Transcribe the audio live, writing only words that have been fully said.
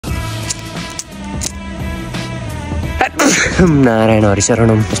नारायण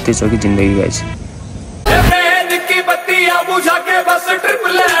हरिशरणम यस्तै छ कि जिन्दगी गाइस।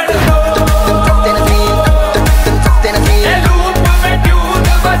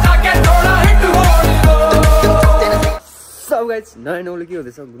 सब गाइस नयाँ नौलो के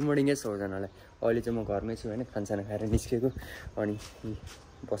हुँदैछ? गुड मर्निङ है सबैजनालाई। अहिले चाहिँ म घरमै छु होइन, खानसाना खाएर निस्केको। अनि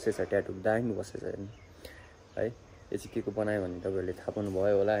बसेछ ट्याटु दामी बसेछ हेर्नु है। यो चाहिँ के को बनायो भने तपाईँहरूले थाहा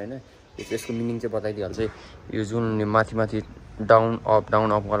पाउनुभयो होला होइन। यो चाहिँ यसको मिनिङ चाहिँ बताइदिइहाल्छु। यो जुन माथि माथि डाउन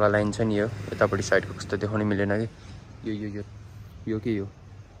अप वाला लाइन छ नि, यो यतापट्टि साइडको कस्तो देखाउनै मिलेन कि यो के यो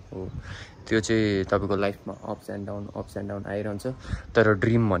हो, त्यो चाहिँ तपाईँको लाइफमा अप्स एन्ड डाउन आइरहन्छ। तर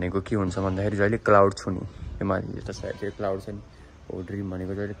ड्रिम भनेको के हुन्छ भन्दाखेरि जहिले क्लाउड छुने, यो माथि यता साइडतिर क्लाउड छ नि, हो ड्रिम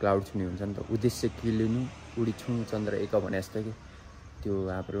भनेको जहिले क्लाउड छुने हुन्छ नि त। उद्देश्य के लिनु उडी छुङ चन्द्र एक भने जस्तो कि त्यो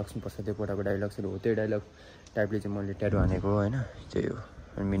हाम्रो लक्ष्मीप्रसाद देवकोटाको डाइलग छ, हो त्यो डाइलग टाइपले चाहिँ मैले ट्याटु हानेको होइन। त्यही हो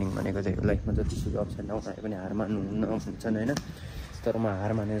मिनिङ भनेको चाहिँ लाइफमा जतिसुकै अप्स एन्ड डाउन आए पनि हार मान्नुहुन्न भन्छन् होइन। तर म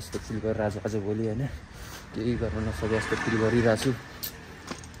हार माने जस्तो फिल गरिरहेको छु आजभोलि होइन। केही गर्न नसके जस्तो फिल गरिरहेको छु।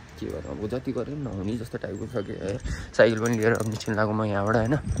 के गर्नु अब, जति गरे पनि नहुने जस्तो टाइपको छ कि। साइकल पनि लिएर निस्किन लागु म यहाँबाट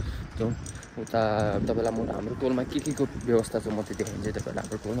होइन। जाउँ उता तपाईँलाई म हाम्रो टोलमा के को व्यवस्था छ म चाहिँ देखाइदिन्छु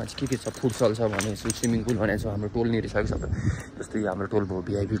तपाईँलाई। हाम्रो टोलमा चाहिँ के छ, फुटसल छ भने छु, स्विमिङ पुल भनेको छ, हाम्रो टोल निरिसक्यो सबै। जस्तो यो हाम्रो टोल भयो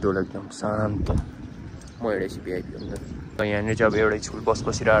भिआइपी टोल, एकदम शान्त। म एउटै छु भिआइपी अन्त। यहाँनिर चाहिँ अब एउटै स्कुल बस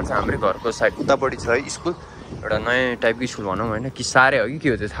बसिरहेको छ। हाम्रै घरको साइड उतापट्टि छ है स्कुल, एउटा नयाँ टाइपको स्कुल भनौँ होइन। कि साह्रै हो कि के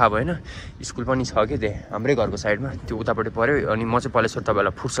हो त्यो थाहा भएन। स्कुल पनि छ कि त्यहाँ हाम्रै घरको साइडमा, त्यो उतापट्टि पऱ्यो। अनि म चाहिँ पहिला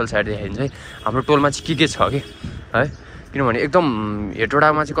तपाईँलाई फुटसल साइड देखाइदिन्छु है। हाम्रो टोलमा चाहिँ के छ कि है, किनभने एकदम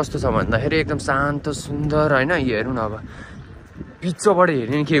हेटोडामा चाहिँ कस्तो छ भन्दाखेरि एकदम शान्त सुन्दर होइन। यो हेर्नु न अब पिच्छबाट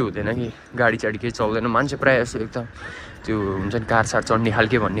हेर्ने नि केही हुँदैन कि, गाडी साडी केही चल्दैन। मान्छे प्रायः जस्तो एकदम त्यो हुन्छ नि कार सार चढ्ने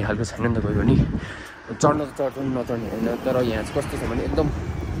खालके भन्ने खालको छैन नि त कोही पनि। चढ्न त चढ्नु नचढ्ने होइन। तर यहाँ चाहिँ कस्तो छ भने एकदम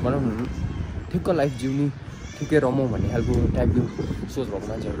भनौँ न ठिक्क लाइफ जिउने, ठिकै रमाउँ भन्ने खालको टाइपको सोच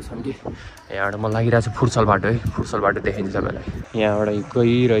भएको मान्छेहरू छन् कि। यहाँबाट म लागिरहेको छु फुटसल बाटो है। फुटसल बाटो देखाइन्छ तपाईँलाई। यहाँबाट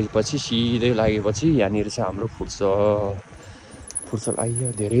गइरहेपछि सिधै लागेपछि यहाँनिर चाहिँ हाम्रो फुटसल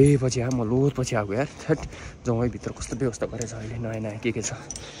आइयो। धेरै पछि आयो, म लोर पछि आएको यार। थ्याट जाउँ है भित्र कस्तो व्यवस्था गरेछ अहिले नयाँ नयाँ के छ।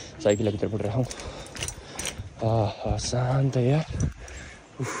 साइकल भित्रबाट राखौँ। शान्त यार।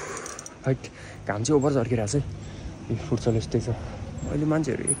 हाइट घाम चाहिँ ओभर झर्किरहेको छ है। यो फुटसल यस्तै छ। अहिले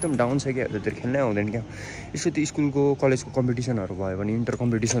मान्छेहरू एकदम डाउन छ क्या, त्यो खेल्नै आउँदैन क्या। यसो त्यो स्कुलको कलेजको कम्पिटिसनहरू भयो भने, इन्टर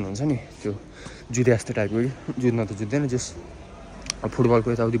कम्पिटिसन हुन्छ नि त्यो जुधे जस्तो टाइपको कि, जुत्न त जुत्दैन जस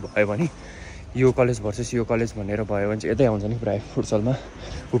फुटबलको यताउति भयो भने यो कलेज भर्सेस यो कलेज भनेर भयो भने चाहिँ यतै आउँछ नि प्रायः फुटसलमा।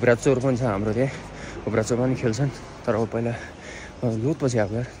 हुप्राचोर पनि छ हाम्रो त्यहाँ, हुप्राचोर पनि खेल्छन्। तर अब पहिला लोत पछि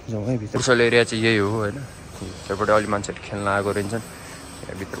आएको यार। जाउँ है भित्र। फुटसल एरिया चाहिँ यही हो होइन। त्यहाँबाट अलि मान्छेहरू खेल्न आएको रहेछन्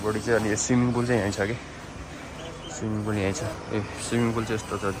भित्रपट्टि चाहिँ। अनि यो स्विमिङ पुल चाहिँ यहीँ छ कि, स्विमिङ पुल यहीँ छ। ए स्विमिङ पुल चाहिँ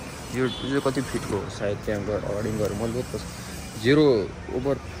यस्तो छ। यो कति फिटको हो सायद, त्यहाँ गएर अगाडि गएर म लोत पछि 0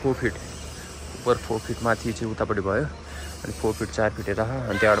 ओभर 4 फिट, ओभर 4 फिट माथि चाहिँ उतापट्टि भयो। अनि 4 फिट 4 फिट यता,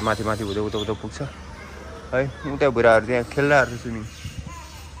 अनि त्यहाँबाट माथि हुँदै उता पुग्छ है। उता बुढाहरू त्यहाँ खेल्दाहरू स्विमिङ।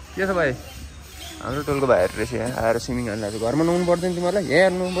 के छ भाइ? हाम्रो टोलको भाइहरू रहेछ यहाँ आएर स्विमिङ हाल्नु लाग्छ। घरमा नुहाउनु पर्दैन तिमीहरूलाई,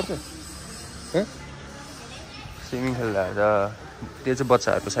 यहाँ नुहाउनुपर्छ स्विमिङ खेल्दाहरू त। त्यो चाहिँ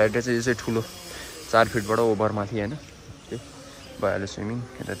बच्चाहरूको साइड चाहिँ यो चाहिँ ठुलो 4 फिटबाट ओभर माथि होइन। त्यो भइहाल्यो स्विमिङ।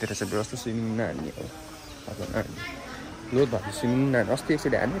 यतातिर चाहिँ व्यवस्था स्विमिङ नहान्ने हो आफ्नो नानी लोत भएको स्विमिङ नहान्ने। अस्ति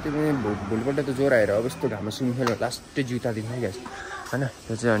एकचोटि हान्यो, त्यो पनि भोलिपल्ट त ज्वरो आएर अब यस्तो घाममा स्विमिङ खेल्नु लास्टै जुत्ता दिन्छ क्या होइन।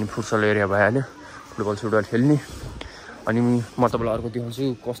 त्यो चाहिँ अनि फुटसल एरिया भइहाल्यो, फुटबल सुटबल खेल्ने। अनि म तपाईँलाई अर्को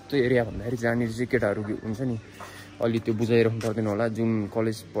देखाउँछु कस्तो एरिया भन्दाखेरि जहाँनिर चाहिँ केटाहरू हुन्छ नि, अलि त्यो बुझाइराख्नु पर्दैन होला। जुन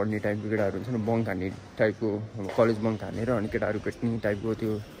कलेज पढ्ने टाइपको केटाहरू हुन्छ नि, बङ्क हान्ने टाइपको, कलेज बङ्क हानेर अनि केटाहरू भेट्ने टाइपको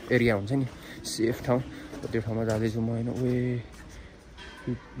त्यो एरिया हुन्छ नि, सेफ ठाउँ। त्यो ठाउँमा जाँदैछु म होइन। ओए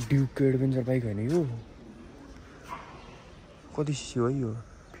ड्युक एडभेन्चर बाइक होइन यो, कति सिसी हो यो?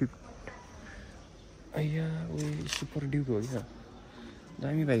 50 आइया। ओए सुपर ड्युक हो क्या,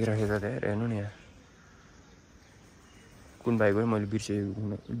 दामी बाइक राखेको छ त्यहाँ हेर्नु नि। यहाँ कुन बाइक हो मैले बिर्सेँ।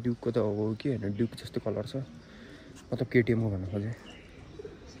 ड्युकको त हो कि होइन, ड्युक जस्तो कलर छ। म त केटिएमको भन्नु खोजेँ।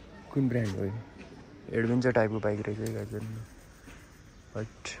 कुन ब्रान्ड हो यो? एडभेन्चर टाइपको बाइक रहेछ है गाइज। बट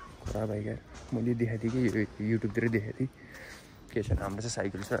खरा बाइक यार। मैले देखाएको थिएँ कि युट्युबतिर देखाएको थिएँ। के छैन, हाम्रो चाहिँ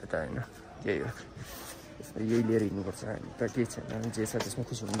साइकल छ यता होइन। यही हो, यही लिएर हिँड्नुपर्छ होइन। त के छैन, जे छ त्यसमा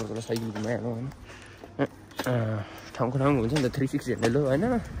खुसी हुनुपर्छ होला। साइकल घुमाइहाल्नु होइन, ठाउँको ठाउँ हुन्छ नि त। 360 हेर्ने लो होइन,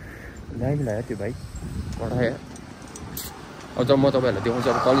 दामी लाग्यो त्यो बाइक पढायो। अब जब म तपाईँहरूलाई देखाउँछु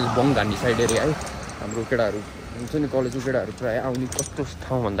अब कलेज बङ्क हान्ने साइड एरिया है। हाम्रो केटाहरू हुन्छ नि, कलेजको केटाहरू प्रायः आउने कस्तो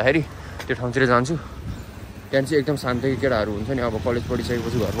ठाउँ भन्दाखेरि त्यो ठाउँतिर जान्छु। त्यहाँ चाहिँ एकदम शान्ति केटाहरू हुन्छ नि। अब कलेज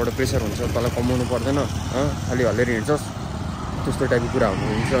पढिसकेपछि घरबाट प्रेसर हुन्छ, तँलाई कमाउनु पर्दैन, खालि हल्लेर हिँड्छस्, त्यस्तो टाइपको कुरा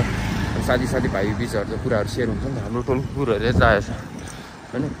हुन्छ। साथी भाइ बिचहरू त कुराहरू सेयर हुन्छ नि त हाम्रो टोलको कुराहरू चाहिएको छ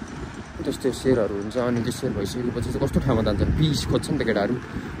होइन त्यस्तो सेयरहरू हुन्छ अनि त्यो सेयर भइसकेपछि चाहिँ कस्तो ठाउँमा जान्छन् पिस खोज्छ नि त केटाहरू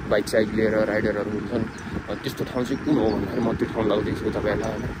बाइक साइक लिएर राइडरहरू हुन्छन् त्यस्तो ठाउँ चाहिँ कुन हो भन्दाखेरि म त्यो ठाउँ लाउँदैछु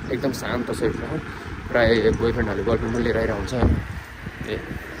तपाईँहरूलाई होइन एकदम शान्त सेफ ठाउँ प्रायः बोयफ्रेन्डहरूले गर्लफ्रेन्डमा लिएर आइरहेको हुन्छ होइन ए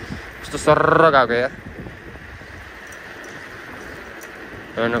कस्तो सर्र गएको यार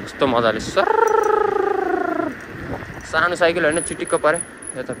होइन कस्तो मजाले सर्र सानो साइकल होइन चिटिक्क परे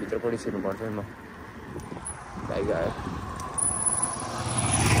यता भित्र पढिसक्नु पर्छ म बाइक आयो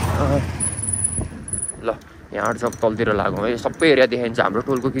ल यहाँ सब तलतिर लागौँ है सबै एरिया देखाइन्छ हाम्रो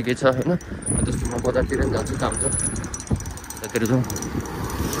टोलको के छ होइन त्यस्तो म बजारतिर पनि जान्छु काम छ त्यतिर जाउँ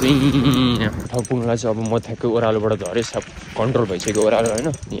ठाउँ पुग्नुलाई चाहिँ अब म ठ्याक्कै ओह्रालोबाट झरेँ सब कन्ट्रोल भइसक्यो ओह्रालो होइन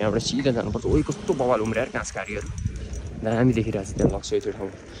यहाँबाट सिधा जानुपर्छ ओइ कस्तो बवाल उम्रिएर घाँसकारीहरू दामी देखिरहेको छ त्यहाँ लग्छ त्यो ठाउँ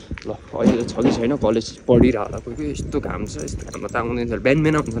ल अहिले त छ कि छैन कलेज पढिरह होला कोही कोही यस्तो घाम छ यस्तो घाममा त आउँदैन बिहान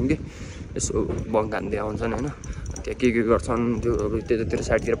बिहान आउँछन् कि यसो बङ्क हान्दै आउँछन् होइन त्यहाँ के गर्छन् त्यो अब त्यतातिर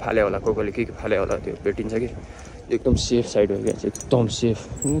साइडतिर फाले होला कोही के फाले होला त्यो भेटिन्छ कि एकदम सेफ साइड हो क्या एकदम सेफ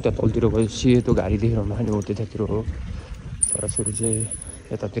त्यहाँ तलतिर गयो सेतो घारी देखिरहनु खाने हो त्यतातिर हो तर फेरि चाहिँ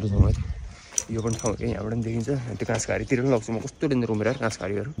यतातिर जाउँ है यो पनि ठाउँ यहाँबाट पनि देखिन्छ त्यो घाँसघारीतिर पनि लग्छु म कस्तो डेन्जर उम्रिएर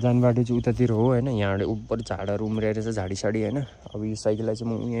घाँसघारीहरू जाने बाटो चाहिँ उतातिर हो होइन यहाँबाट उपर झाडहरू उम्रिएर चाहिँ झाडी साडी होइन अब यो साइकललाई चाहिँ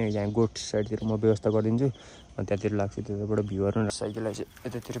म यहाँ गोठ साइडतिर म व्यवस्था गरिदिन्छु अनि त्यहाँतिर लाग्छु त्यताबाट भ्यूहरू साइकललाई चाहिँ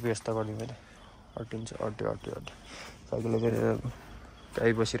यतातिर व्यवस्था गरिदिउँ है अटिन्छ अट्यो साइकलले फेरि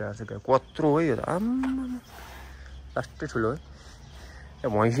गाई बसिरहेको छ कत्रो हो यो त आम्मा लास्टै ठुलो है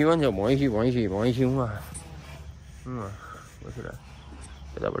भैँसी भन्छ भैँसी उहाँ बसिरहेको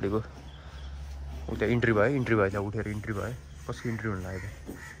यतापट्टिको उता इन्ट्री भयो त्यहाँ उठेर इन्ट्री भयो कसको इन्ट्री हुनु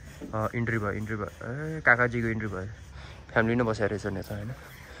लाग्यो इन्ट्री भयो ए काकाजीको इन्ट्री भयो फ्यामिली नै बसेर रहेछ नि त होइन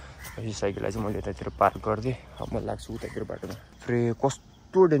यो साइकललाई चाहिँ मैले यतातिर पार्क गरिदिएँ अब म लाग्छु उतातिर बाटोमा फ्रे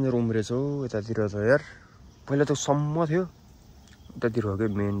कस्तो डेन्जर उम्रेछ हौ यतातिर त यार पहिला त सम्म थियो उतातिर हो क्या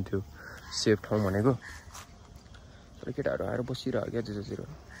मेन त्यो सेफ ठाउँ भनेको तर केटाहरू आएर बसिरह्यो क्या त्यतातिर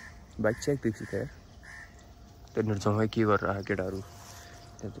बाइक चाहिँ देख्छु त यार त्यहाँनिर जाउँ है के गरेर आयो केटाहरू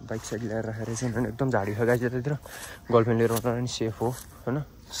बाइक साइड ल्याएर राखेर चाहिँ होइन एकदम झाडी छ गाई त्यतातिर गर्लफ्रेन्ड लिएर आउँदा पनि सेफ हो होइन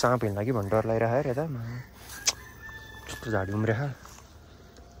साँप हिँड्ला कि भन्ने डर लगाइरहेको यता त्यस्तो झाडी उम्रिरहेको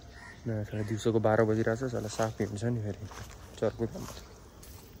दिउँसोको 12 बजिरहेको छ साला साँप हिँड्छ नि फेरि चर्को काम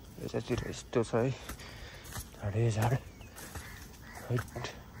यतातिर यस्तो छ है झाड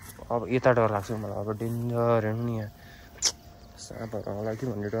अब यता डर लाग्छ मलाई अब डेन्जर हेर्नु नि यहाँ साँपहरू आउँला कि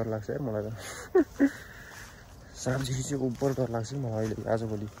भन्ने डर लाग्छ यार मलाई त साँपदेखि चाहिँ उपर डर लाग्छ मलाई अहिले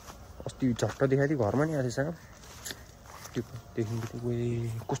आजभोलि अस्ति झट्ट देखाएको थियो घरमा नि आज साँप त्यो देखिन्थ्यो गए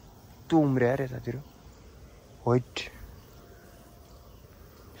कस्तो उम्रे आएर यतातिर वाइट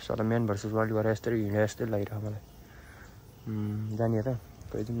साला म्यान भर्सेस वाइल्ड गरेर यस्तै हिँडे जस्तै लागिरहेको मलाई जाने त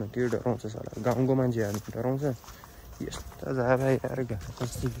कहिदिउँ न त्यो डराउँछ साला गाउँको मान्छेहरू डराउँछ यस्ता जाँदा यार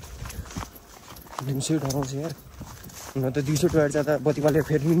दिउँसै डराउँछ यार हुन त दिउँसो टोयर जाँदा बत्ती बालेर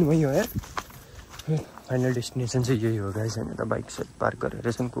फेर्नु नि भयो यार फाइनल डेस्टिनेसन चाहिँ यही हो गाइस होइन त बाइक साइड पार्क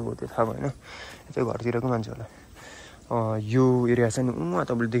गरेर चाहिँ को हो त्यो थाहा भएन यतै घरतिरको मान्छे होला यो एरिया चाहिँ नि उहाँ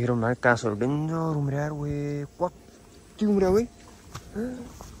तपाईँले देखिरहनु भएको काँसहरू डेन्जर उम्रिएर ओए कति उम्रियो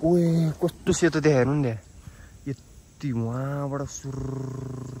ओए कस्तो सेतो देखायो नि त्यहाँ यति उहाँबाट सुर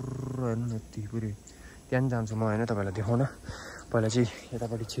हेर्नु न यति पुरै त्यहाँ जान्छु म होइन तपाईँलाई देखाउन पहिला चाहिँ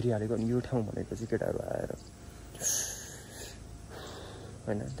यतापट्टि छिरिहालेको अनि यो ठाउँ भनेको चाहिँ केटाहरू आएर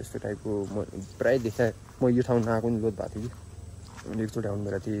होइन त्यस्तो टाइपको म प्रायः देखाएँ म यो ठाउँ नआएको नि लोड भएको थियो कि अनि एकचोटि आउनु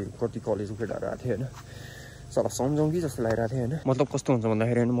बेला थिएँ कति कलेजको केटाहरू आएको थियो होइन सबै सम्झौँ कि जस्तो लागिरहेको थियो होइन मतलब कस्तो हुन्छ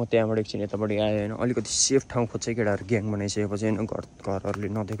भन्दाखेरि होइन म त्यहाँबाट एकछिन यतापट्टि आएँ होइन अलिकति सेफ ठाउँ खोज्छ केटाहरू ग्याङ बनाइसकेपछि होइन घरहरूले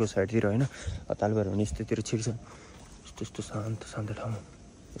नदेखेको साइडतिर होइन तालबार भने यस्तोतिर छिर्छन् यस्तो शान्त ठाउँ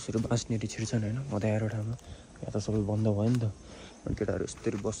यसरी बाँच्नेरी छिर्छन् होइन मध्यारो ठाउँमा यहाँ त सबै बन्द भयो नि त अनि केटाहरू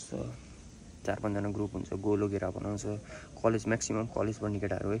यस्तरी बस्छ 4-5 जना ग्रुप हुन्छ गोलो घेरा बनाउँछ कलेज म्याक्सिमम् कलेज पढ्ने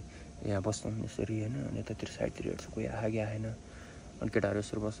केटाहरू है यहाँ बस्छन् यसरी होइन अनि यतातिर साइडतिर हेर्छ कोही आयो कि आएन अनि केटाहरू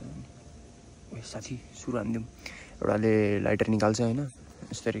यसरी बस्छ ओए साथी सुरु हानिदिउँ एउटाले लाइटर निकाल्छ होइन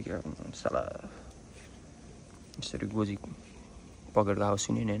यसरी साला यसरी गोजी पकेटको आवाज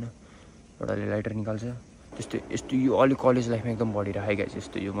सुन्यो नि होइन एउटाले लाइटर निकाल्छ यस्तो यो अलिक कलेज लाइफमा एकदम बढिरहेको छ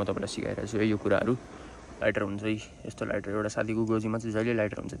यस्तो यो म तपाईँलाई सिकाइरहेको छु यो कुराहरू लाइटर हुन्छ है यस्तो लाइटर एउटा साथीको गोजीमा चाहिँ जहिले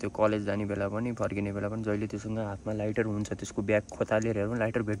लाइटर हुन्छ त्यो कलेज जाने बेला पनि फर्किने बेला पनि जहिले त्योसँग हातमा लाइटर हुन्छ त्यसको ब्याग खोतालेर पनि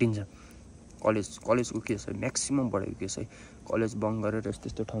लाइटर भेटिन्छ कलेजको केस है म्याक्सिमम् बढेको केस है कलेज बङ्क गरेर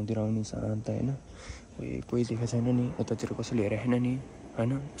यस्तो ठाउँतिर आउने शान्त होइन कोही देखेको छैन नि यतातिर कसैले हेरेको छैन नि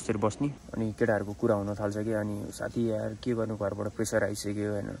होइन यसरी बस्ने अनि केटाहरूको कुरा हुन थाल्छ कि अनि साथी यार के गर्नु घरबाट प्रेसर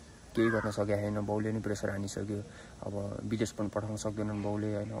आइसक्यो होइन केही गर्न सकेको छैन, बाउले नै प्रेसर हानिसक्यो। अब विदेश पनि पठाउन सक्दैनन् बाउले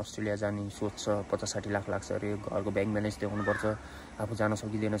होइन, अस्ट्रेलिया जाने सोच छ, 50-60 लाख लाग्छ अरे, घरको ब्याङ्क ब्यालेन्स देखाउनुपर्छ, आफू जान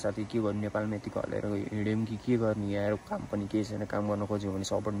सकिँदैन साथी, के गर्नु, नेपालमा यतिको हल्लेर हिँड्यौँ कि के गर्ने, यहाँ काम पनि केही छैन, काम गर्न खोज्यो भने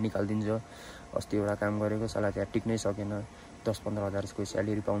सबैबाट निकालिदिन्छ। अस्ति एउटा काम गरेको साला त्यहाँ टिक्नै सकेन, 10-15 हजारको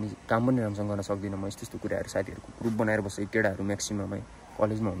स्यालेरी पाउने काम पनि राम्रोसँग गर्न सक्दिनँ म। यस्तो कुराहरू साथीहरूको ग्रुप बनाएर बसेको केटाहरू म्याक्सिममै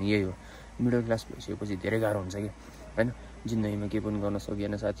कलेजमा हुने यही हो। मिडल क्लास भइसकेपछि धेरै गाह्रो हुन्छ कि होइन, जिन्दगीमा केही पनि गर्न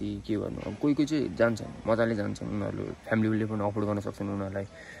सकिएन साथी, के गर्नु। अब कोही कोही चाहिँ जान्छन्, मजाले जान्छन्, उनीहरूले फ्यामिलीले पनि अफोर्ड गर्न सक्छन् उनीहरूलाई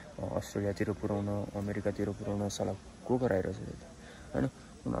अस्ट्रेलियातिर पुऱ्याउन, अमेरिकातिर पुऱ्याउन, साला को गराइरहेछ होइन,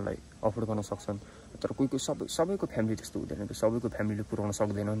 उनीहरूलाई अफोर्ड गर्न सक्छन्। तर कोही कोही सबैको फ्यामिली त्यस्तो हुँदैन, सबैको फ्यामिलीले पुऱ्याउन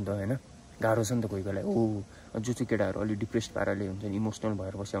सक्दैन नि त होइन, गाह्रो छ नि त कोही कोहीलाई। जो चाहिँ केटाहरू अलिक डिप्रेस्ड पाराले हुन्छ नि, इमोसनल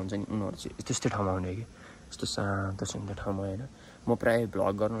भएर बसेको हुन्छ नि, उनीहरू चाहिँ त्यस्तै ठाउँमा हुने कि यस्तो शान्त शान्त ठाउँमा होइन। म प्रायः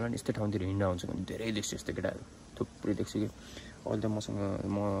भ्लग गर्नुलाई नि यस्तै ठाउँतिर हिँड्न आउँछु भने धेरै देख्छु यस्तो केटाहरू, थुप्रै देख्छु कि। अहिले त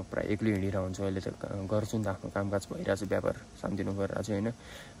म प्रायः एक्लै हिँडिरहेको हुन्छु, अहिले त गर्छु नि त, आफ्नो कामकाज भइरहेको छ, व्यापार शान्तिनु गरिरहेको छु होइन।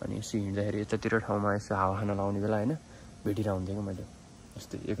 अनि यसो हिँड्दाखेरि यतातिर ठाउँमा यसो हावा खान लाउने बेला होइन भेटिरहेको हुन्थेँ कि मैले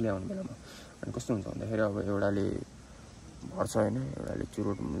यस्तै एक्लै आउने बेलामा। अनि कस्तो हुन्छ भन्दाखेरि अब एउटाले भर्छ होइन, एउटाले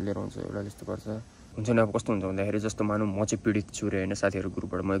चुरोट लिएर हुन्छ, एउटाले यस्तो गर्छ हुन्छ नि। अब कस्तो हुन्छ भन्दाखेरि जस्तो मानौँ म चाहिँ पीडित छु रे होइन, साथीहरू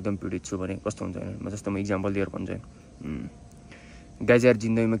ग्रुपबाट म एकदम पीडित छु भने कस्तो हुन्छ होइन, म जस्तो म इक्जाम्पल दिएर भन्छु गाइज यार,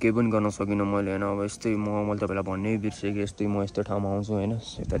 जिन्दगीमा केही पनि गर्न सकिनँ मैले होइन। अब यस्तै मैले तपाईँलाई भन्नै बिर्सेँ कि यस्तै म यस्तो ठाउँमा आउँछु होइन,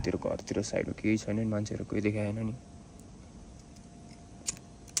 यतातिर घरतिर साइडमा केही छैन नि, मान्छेहरू कोही देखाएन नि,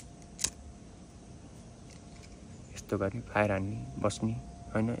 यस्तो गर्ने फायर हान्ने बस्ने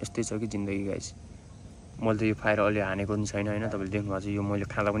होइन, यस्तै छ कि जिन्दगी गाइज। मैले त यो फायर अहिले हानेको पनि छैन होइन, तपाईँले देख्नुभएको छ, यो मैले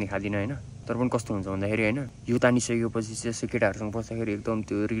खाँदा पनि खाँदिनँ होइन। तर पनि कस्तो हुन्छ भन्दाखेरि होइन, यो तानिसकेपछि चाहिँ यसो केटाहरूसँग बस्दाखेरि एकदम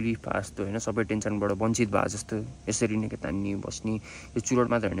त्यो रिलिफ पास जस्तो होइन, सबै टेन्सनबाट वञ्चित भए जस्तो यसरी नै तान्ने बस्ने। यो चुरोट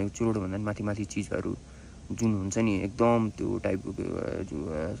मात्र होइन, चुरोट भन्दा पनि माथि माथि चिजहरू जुन हुन्छ नि एकदम त्यो टाइपको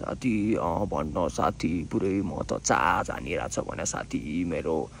साथी भन्न साथी पुरै म त हानिरहेको छ भने साथी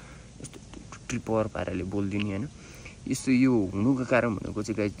मेरो यस्तो ट्रिपर पाराले बोलिदिने होइन। यस्तो यो हुनुको कारण भनेको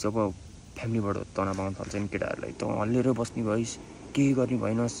चाहिँ गाइज जब फ्यामिलीबाट तनाव आउन थाल्छ नि केटाहरूलाई, त हल्लेर बस्ने भइस्, केही गर्ने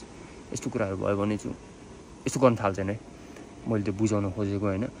भएनस्, यस्तो कुराहरू भयो भने चाहिँ यस्तो गर्न थाल्छन् है। मैले त्यो बुझाउन खोजेको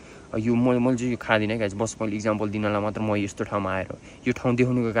होइन, यो मैले चाहिँ यो खाँदिनँ गाइज, बस मैले इक्जाम्पल दिनलाई मात्र म यस्तो ठाउँमा आएर यो ठाउँ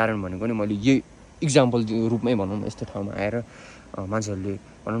देखाउनुको कारण भनेको नि मैले यही इक्जाम्पल रूपमै भनौँ न, यस्तो ठाउँमा आएर मान्छेहरूले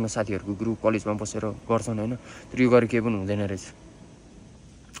भनौँ न साथीहरूको ग्रुप कलेजमा बसेर गर्छन् होइन, तर यो गरेर केही पनि हुँदैन रहेछ।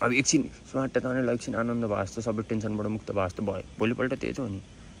 अब एकछिन स्वाट तानेर एकछिन आनन्द भयो जस्तो, सबै टेन्सनबाट मुक्त भयो जस्तो भयो, भोलिपल्ट त्यही त हो नि,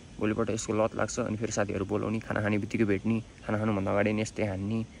 भोलिपल्ट यसको लत लाग्छ अनि फेरि साथीहरू बोलाउने, खाना खाने बित्तिकै भेट्ने, खाना खानुभन्दा अगाडि नि यस्तै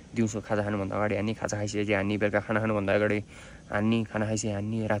हान्ने, दिउँसो खाजा खानुभन्दा अगाडि हान्ने, खाजा खाइसकेपछि हान्ने, बेलुका खाना खानुभन्दा अगाडि हान्ने, खाना खाइसकेपछि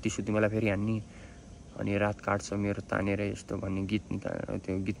हान्ने, राति सुत्ने बेला फेरि हान्ने। अनि रात काट्छ मेरो तानेर यस्तो भन्ने गीत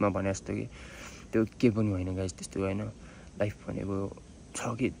त्यो गीतमा भने जस्तो कि त्यो केही पनि होइन गाइज, त्यस्तो होइन। लाइफ भनेको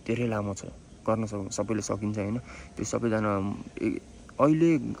छ कि धेरै लामो छ, गर्न सबैले सकिन्छ होइन। त्यो सबैजना अहिले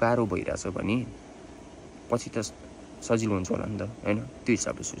गाह्रो भइरहेछ भने पछि त सजिलो हुन्छ होला नि त होइन, त्यो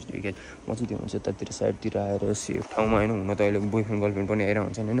हिसाबले सोच्ने क्या। म चाहिँ त्यो हुन्छ यतातिर साइडतिर आएर सेफ ठाउँमा होइन, हुन त अहिले बोयफ्रेन्ड गर्लफ्रेन्ड पनि आइरहेको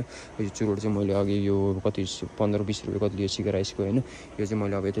हुन्छन् होइन। यो चुरोट चाहिँ मैले अघि यो कति 15-20 रुपियाँ कति चिकेर आइसक्यो होइन, यो चाहिँ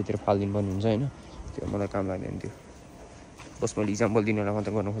मैले अब यतातिर फालिदिनु पनि हुन्छ होइन, त्यो मलाई काम लाग्दैन थियो, बस मैले इक्जाम्पल दिनलाई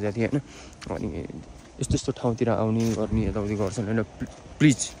मात्र गर्न खोजेको थिएँ होइन। अनि यस्तो यस्तो ठाउँतिर आउने गर्ने यताउति गर्छन् होइन।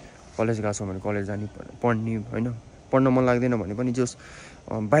 प्लिज कलेज गएको छ भने कलेज जाने, पढ्ने होइन, पढ्न मन लाग्दैन भने पनि जस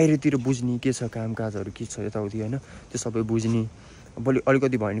बाहिरतिर बुझ्ने के छ कामकाजहरू के छ यताउति होइन, त्यो सबै बुझ्ने। भोलि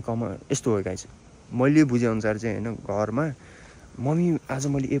अलिकति भयो भने यस्तो हो गाइस, मैले बुझेअनुसार चाहिँ होइन, घरमा मम्मी आज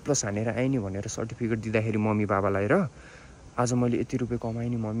मैले A+ हानेर आएँ नि भनेर सर्टिफिकेट दिँदाखेरि मम्मी बाबालाई र आज मैले यति रुपियाँ कमाएँ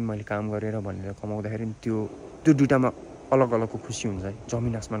नि मम्मी मैले काम गरेर भनेर कमाउँदाखेरि त्यो दुइटामा अलग अलगको खुसी हुन्छ है,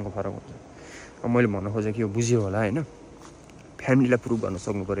 जमिन आसमानको फरक हुन्छ। अब मैले भन्न खोजेँ कि यो बुझ्यो होला होइन, फ्यामिलीलाई प्रुभ गर्न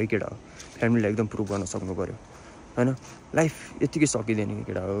सक्नु पऱ्यो केटा हो, फ्यामिलीलाई एकदम प्रुभ गर्न सक्नु पऱ्यो होइन। लाइफ यत्तिकै सकिँदैन कि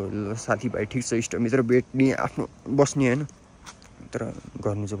केटा हो, साथीभाइ ठिक छ, इष्टमित्र भेट्ने, आफ्नो बस्ने होइन, तर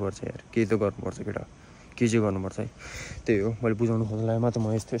गर्नु चाहिँ पर्छ यार, केही त गर्नुपर्छ केटा, के चाहिँ गर्नुपर्छ है। त्यही हो मैले बुझाउनु खोज्नुलाई मात्र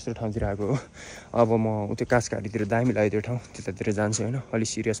म यस्तो यस्तो ठाउँतिर आएको हो। अब म त्यो कासघारीतिर दामी लाग्यो त्यो ठाउँ, त्यतातिर जान्छु होइन, अलिक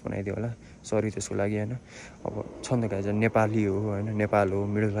सिरियस बनाइदियो होला, सरी त्यसको लागि होइन। अब छ नि त गाइज, नेपाली हो होइन, नेपाल हो,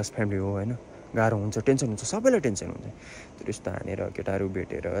 मिडल क्लास फ्यामिली हो होइन, गाह्रो हुन्छ, टेन्सन हुन्छ, सबैलाई टेन्सन हुन्छ। त्यो यस्तो हानेर केटाहरू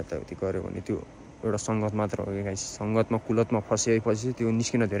भेटेर यताउति गऱ्यो भने त्यो एउटा सङ्गत मात्र हो कि गाइस, सङ्गतमा कुलतमा फसेपछि त्यो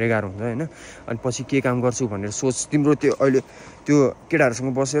निस्किन धेरै गाह्रो हुन्छ होइन। अनि पछि के काम गर्छु भनेर सोच तिम्रो त्यो अहिले त्यो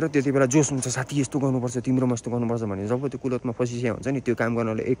केटाहरूसँग बसेर त्यति बेला जोस हुन्छ, साथी यस्तो गर्नुपर्छ, तिम्रोमा यस्तो गर्नुपर्छ भने जब त्यो कुलतमा फसिसकेको हुन्छ नि, त्यो काम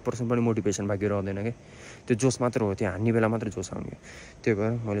गर्नलाई 1% पनि मोटिभेसन बाँकी रहँदैन क्या, त्यो जोस मात्र हो, त्यो हान्ने बेला मात्र जोस आउने। त्यही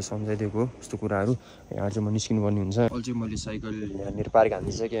भएर मैले सम्झाइदिएको यस्तो कुराहरू। यहाँ चाहिँ म निस्किनु पर्ने हुन्छ। अहिले चाहिँ मैले साइकल यहाँनिर पार्क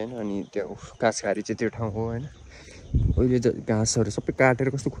हानिदिइसकेँ होइन, अनि त्यो कासघारी चाहिँ त्यो ठाउँ हो होइन, अहिले त घाँसहरू सबै काटेर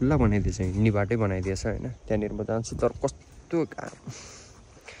कस्तो खुल्ला बनाइदिएछ, हिँड्ने बाटै बनाइदिएछ होइन। त्यहाँनिर म जान्छु तर कस्तो घाम।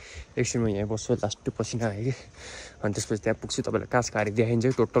 एकछिन म यहाँ बस्छु, लास्ट पसिना आयो कि। अनि त्यसपछि त्यहाँ पुग्छु, तपाईँलाई काँसकाहारी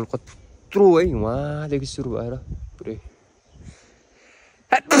देखाइन्छ टोटल कत्रो है उहाँदेखि सुरु भएर पुरै।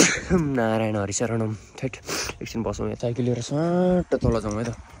 नारायण हरिशरणम ठेट। एकछिन बसौँ यहाँ साइकल लिएर सट्ट तल जाउँ है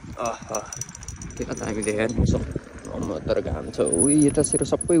त। त्यहाँ त हामी देखाएर तर घाम छ। उयो यतातिर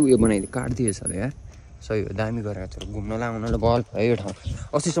सबै उयो बनाइदियो, काटिदिएछ त यार। सही हो, दामी गरेको छ। घुम्नलाई आउनलाई बल भयो यो ठाउँ।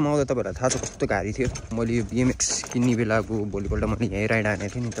 अस्तिसम्म आउँदा तपाईँहरूलाई थाहा छ कस्तो घारी थियो। मैले यो बिएमएक्स किन्ने बेलाको भोलिपल्ट मैले यहीँ राइड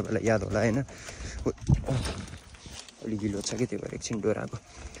हानेको थिएँ नि, तपाईँलाई याद होला होइन। अलिक गिलो छ कि त्यही भएर एकछिन डोराएको।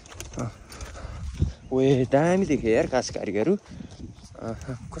 ओए दामी देख्यो यार काँसकारीहरू।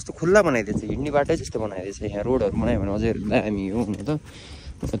 कस्तो खुल्ला बनाइदिएछ, हिँड्ने बाटै जस्तो बनाइदिएछ। यहाँ रोडहरू बनायो भने अझै दामी हो हुन त।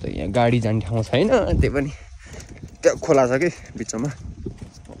 यहाँ गाडी जाने ठाउँ छैन, त्यही पनि त्यहाँ खोला छ कि बिचमा।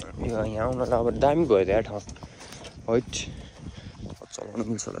 यहाँ आउनलाई अब दामी भयो त यहाँ ठाउँ। हैट चलाउनु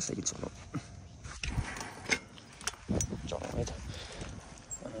मिल्छ होला, साइकल चलाउनु है त।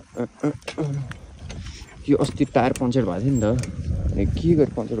 यो अस्ति टायर पङ्चर भएको थियो नि त, अनि के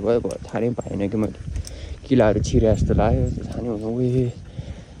गरी पङ्चर भयो थाहा नै पाएन कि मैले। किलाहरू छिरे जस्तो लाग्यो, थाहा नै हुनु। उयो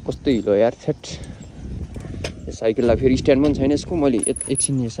कस्तो हिलो यार थेट। यो साइकललाई फेरि स्ट्यान्ड पनि छैन यसको। मैले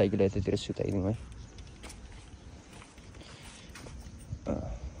एकछिन यो साइकल यतातिर सुताइदिउँ है।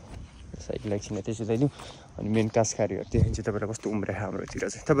 साइकल एकछिन यतै सुताइदिउँ। अनि मेन काँसकारीहरू देखाइन्छ तपाईँलाई कस्तो उम्रे हाम्रोतिर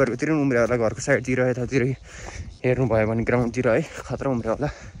चाहिँ। तपाईँहरूकोतिर पनि उम्रे होला, घरको साइडतिर यतातिर हेर्नुभयो भने ग्राउन्डतिर है खतरा उम्रे होला।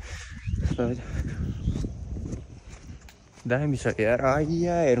 दामी छ यार।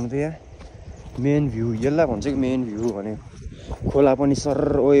 आइया हेर्नु त यहाँ मेन भ्यू, यसलाई भन्छ कि मेन भ्यू भने। खोला पनि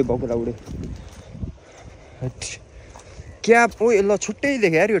सर ओए बकुला उडे क्या ओ यसलाई छुट्टै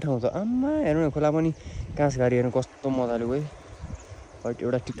देख्यो यार यो ठाउँ त। आम्मा हेर्नु न, खोला पनि काँसघारी हेर्नु कस्तो मजाले गयो।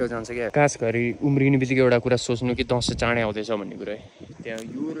 एउटा टिकटक जान्छ क्या, काँसघारी उम्रिने बित्तिकै एउटा कुरा सोच्नु कि दसैँ चाँडै आउँदैछ भन्ने कुरा है। त्यहाँ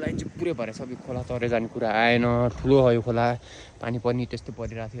यो लाइन चाहिँ पुरै भएर सबै खोला तरेर जाने कुरा आएन। ठुलो हो यो खोला, पानी पनि त्यस्तो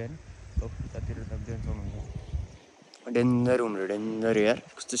परिरहेको थियो होइन। त्यतातिर त डेन्जर उम्रियो, डेन्जर यार।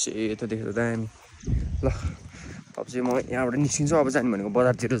 कस्तो सेतो देखेर दामी। ल अब चाहिँ म यहाँबाट निस्किन्छु। अब जाने भनेको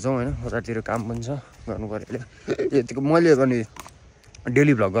बजारतिर जाउँ होइन, बजारतिर काम पनि छ गर्नु पऱ्यो। यतिको मैले अनि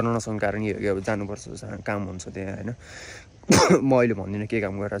डेली भ्लग गर्न नसक्ने कारण यो हो कि अब जानुपर्छ, काम हुन्छ त्यहाँ होइन। म अहिले भन्दिनँ के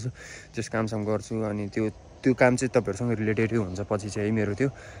काम गरिरहेको छु, त्यस कामसाम गर्छु। अनि त्यो काम चाहिँ तपाईँहरूसँग रिलेटेडै हुन्छ पछि चाहिँ है मेरो। त्यो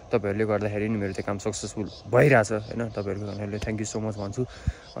तपाईँहरूले गर्दाखेरि नि मेरो त्यो काम सक्सेसफुल भइरहेछ होइन। तपाईँहरूको भन्नाले थ्याङ्क यू सो मच भन्छु।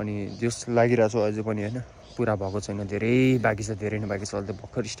 अनि जस लागिरहेको छु अझै पनि होइन, पुरा भएको छैन, धेरै बाँकी छ, धेरै नै बाँकी छ। अहिले त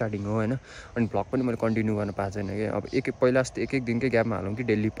भर्खर स्टार्टिङ हो होइन। अनि भ्लग पनि मैले कन्टिन्यू गर्न पाएको छैन कि। अब पहिला जस्तो एक दिनकै ग्यापमा हालौँ कि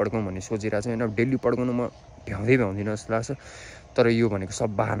डेली पड्काउँ भन्ने सोचिरहेको छु होइन। अब डेली पड्काउनु म भ्याउँदिनँ जस्तो लाग्छ। तर यो भनेको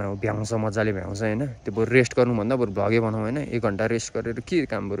सब बाहना हो, भ्याउँछ मजाले भ्याउँछ होइन। त्यो बरु रेस्ट गर्नुभन्दा बरु भ्लगै बनाऊँ होइन। 1 घन्टा रेस्ट गरेर के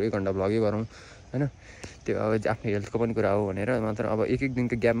काम, बरु 1 घन्टा भ्लगै गरौँ होइन। त्यो अब आफ्नो हेल्थको पनि कुरा हो भनेर मात्र अब एक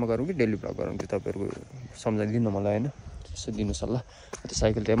दिनको ग्यापमा गरौँ कि डेली भ्लग गरौँ, त्यो तपाईँहरूको सम्झाइदिनु न मलाई होइन। त्यसो दिनु सल्लाह। त्यो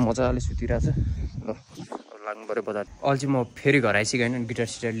साइकल त्यहाँ मजाले सुतिरहेछ। ल लाग्नु पऱ्यो बजार। अहिले चाहिँ म फेरि घर आइसकेँ होइन, गिटार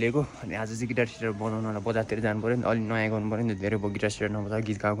सिटार लिएको। अनि आज चाहिँ गिटार सिटार बनाउनलाई बजारतिर जानु पऱ्यो नि, अलिक नयाँ गर्नु पऱ्यो नि। धेरै भयो गिटार सिटार नबजा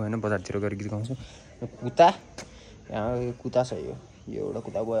गीत गाएको होइन, बजारतिर गएर गीत गाउँछु। कुता यहाँ यो कुता छ, यो एउटा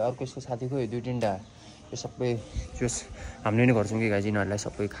कुता गयो। अर्को यसको साथीको यो 2-3टा यो सबै जस हामीले नै गर्छौँ कि गाइज यिनीहरूलाई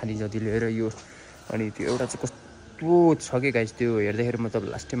सबै खाली जति लिएर यो। अनि त्यो एउटा चाहिँ कस्तो छ कि गाइज, त्यो हेर्दाखेरि मतलब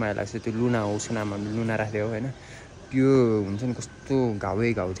लास्टै माया लाग्छ। त्यो लुना हो, उसको नाम हामीले लुना राखिदियो होइन। त्यो हुन्छ नि कस्तो घाउ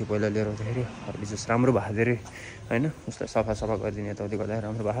थियो पहिला लिएर आउँदाखेरि। अहिले जस राम्रो भएको धेरै होइन, उसलाई सफा गरिदिने यताउति गर्दा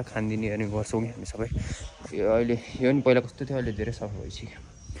राम्रो भएको खानिदिने अनि गर्छौँ कि हामी सबै। यो अहिले यो नि पहिला कस्तो थियो, अहिले धेरै सफा भइसक्यो।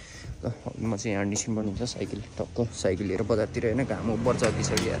 ल म चाहिँ यहाँ निस्किनुपर्ने हुन्छ, साइकल टक्क साइकल लिएर बजारतिर होइन। घाम उपर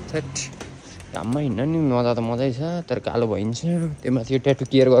चढिसक्यो यार थेट। घाममा हिँड्न नि मजा त मजै छ, तर कालो भइन्छ। त्यो माथि ट्याटु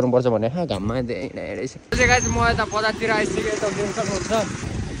केयर गर्नुपर्छ भने घाममा हिँडाइरहेछ। गाइस म यता बजारतिर आइसकेँ, यता हुन्छ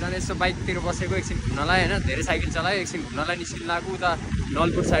एकजना यसो बाइकतिर बसेको एकछिन घुम्नलाई होइन। धेरै साइकल चलायो, एकछिन घुम्नलाई निस्किनु लाग्यो उता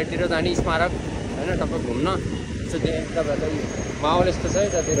नलपुर साइडतिर जाने स्मारक होइन। टक्क घुम्न यसो देखेँ तपाईँहरूलाई माहौल यस्तो छ है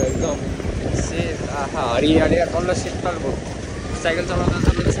यतातिर एकदम हरियाली तल्लो शीतल भयो। साइकल चलाउँदा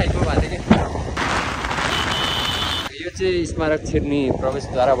साइडमा भएको थियो कि। यो चाहिँ स्मारक छिर्ने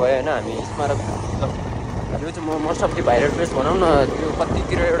प्रवेशद्वारा भयो होइन। हामी स्मारक यो चाहिँ most of the viral place भनौँ न। त्यो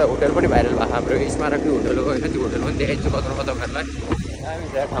कतितिर एउटा होटल पनि भाइरल भएको हाम्रो स्मारककै होटल हो होइन। त्यो होटल पनि देखाइदिन्छु कत्रो तपाईँहरूलाई। दामी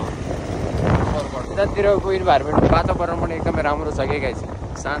छ ठाउँ। त्यतातिरको इन्भाइरोमेन्ट वातावरण पनि एकदमै राम्रो छ कि गाइस,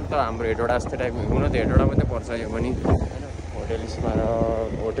 शान्त। हाम्रो हेटौँडा जस्तो टाइपको हुन त हेटौँडा मात्रै पर्छ यो पनि होइन।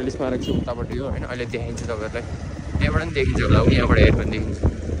 होटल स्मारक चाहिँ उतापट्टि हो होइन। अहिले देखाइन्छु तपाईँहरूलाई, त्यहाँबाट पनि देखिन्छ होला, यहाँबाट हेर्नु पनि देखिन्छ।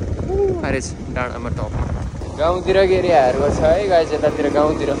 अरे डाँडामा टपमा गाउँतिरको एरियाहरूको छ है गाइस। यतातिर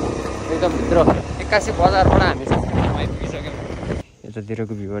गाउँतिर एकदम भित्र 81 बजारबाट हामी आइपुगिसक्यौँ।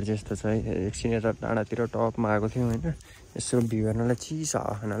 यतातिरको भ्यूवर चाहिँ यस्तो छ है। एकछिन यता डाँडातिर टपमा आएको थियौँ होइन, यसो भ्यू हेर्नलाई चिसो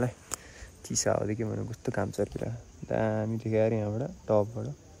हावा खानलाई। चिसो हावादेखि भनेको कस्तो काम चर्किरा दामी देखायो अरे यहाँबाट टपबाट।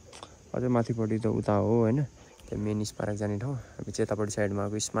 अझै माथिपट्टि त उता हो होइन, त्यो मेन स्मारक जाने ठाउँ। अब यतापट्टि साइडमा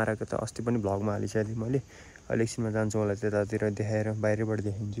आएको स्मारक त अस्ति पनि भ्लगमा हालिसकेको थिएँ मैले। अहिले एकछिनमा जान्छु होला त्यतातिर देखाएर बाहिरबाट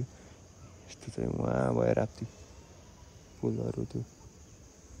देखाइदिन्छु। यस्तो चाहिँ उहाँ भएर राप्ती फुलहरू त्यो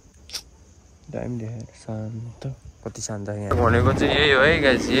दामी देखाएर शान्त, कति शान्त यहाँ भनेको चाहिँ यही हो है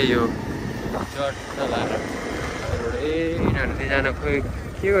गाइस, यही हो चट्ट लाएर यिनीहरू दुईजना खोइ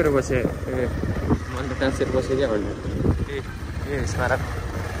के गरेर बसे। ए मैले त टाँसेर बसेँ क्या भन्नु। ए स्मारक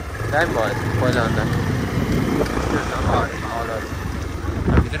दामी भयो पहिलाभन्दा।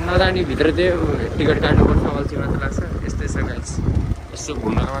 भित्र नजाने, भित्र त्यो टिकट काट्नुपर्छ अल्छी मात्र लाग्छ। यस्तै छ गाइस, यसो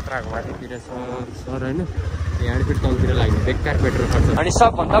घुम्न मात्र आएको माथितिर सर होइन। यहाँ फेरि तलतिर लाग्ने बेकार पेट्रोल खर्च। अनि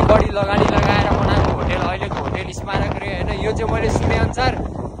सबभन्दा बढी लगानी लगाएर बनाएको होटेल अहिलेको होटेल स्मारक रे होइन। यो चाहिँ मैले सुनेअनुसार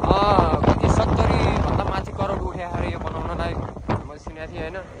कति 70 भन्दा माथि करोड उठ्यो अरे यो बनाउनलाई मैले सुनेको थिएँ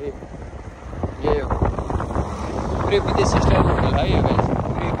होइन। यही हो पुरै विदेशी स्टाइल होटेल है यो गाइस,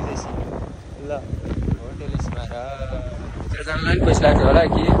 पुरै विदेशी। ल होटेल स्मारक भित्र जानलाई पनि पैसा लाग्छ होला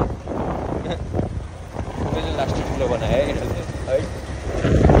कि सबैले लास्ट ठुलो बनायो है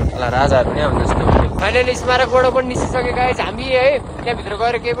होला। राजाहरू पनि आउँछ जस्तो। फाइनली स्मारकबाट पनि निस्किसक्यो गाइस हामी है। त्यहाँभित्र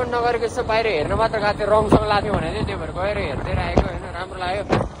गएर केही पनि नगरेको यसो बाहिर हेर्न मात्र गएको थियो, रङसँग लाग्थ्यो भनेको थियो, त्यही भएर गएर हेर्दै राखेको होइन। राम्रो लाग्यो।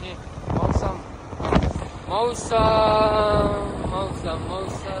 मौसम मौसम मौसम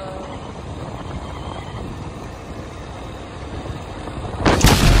मौसम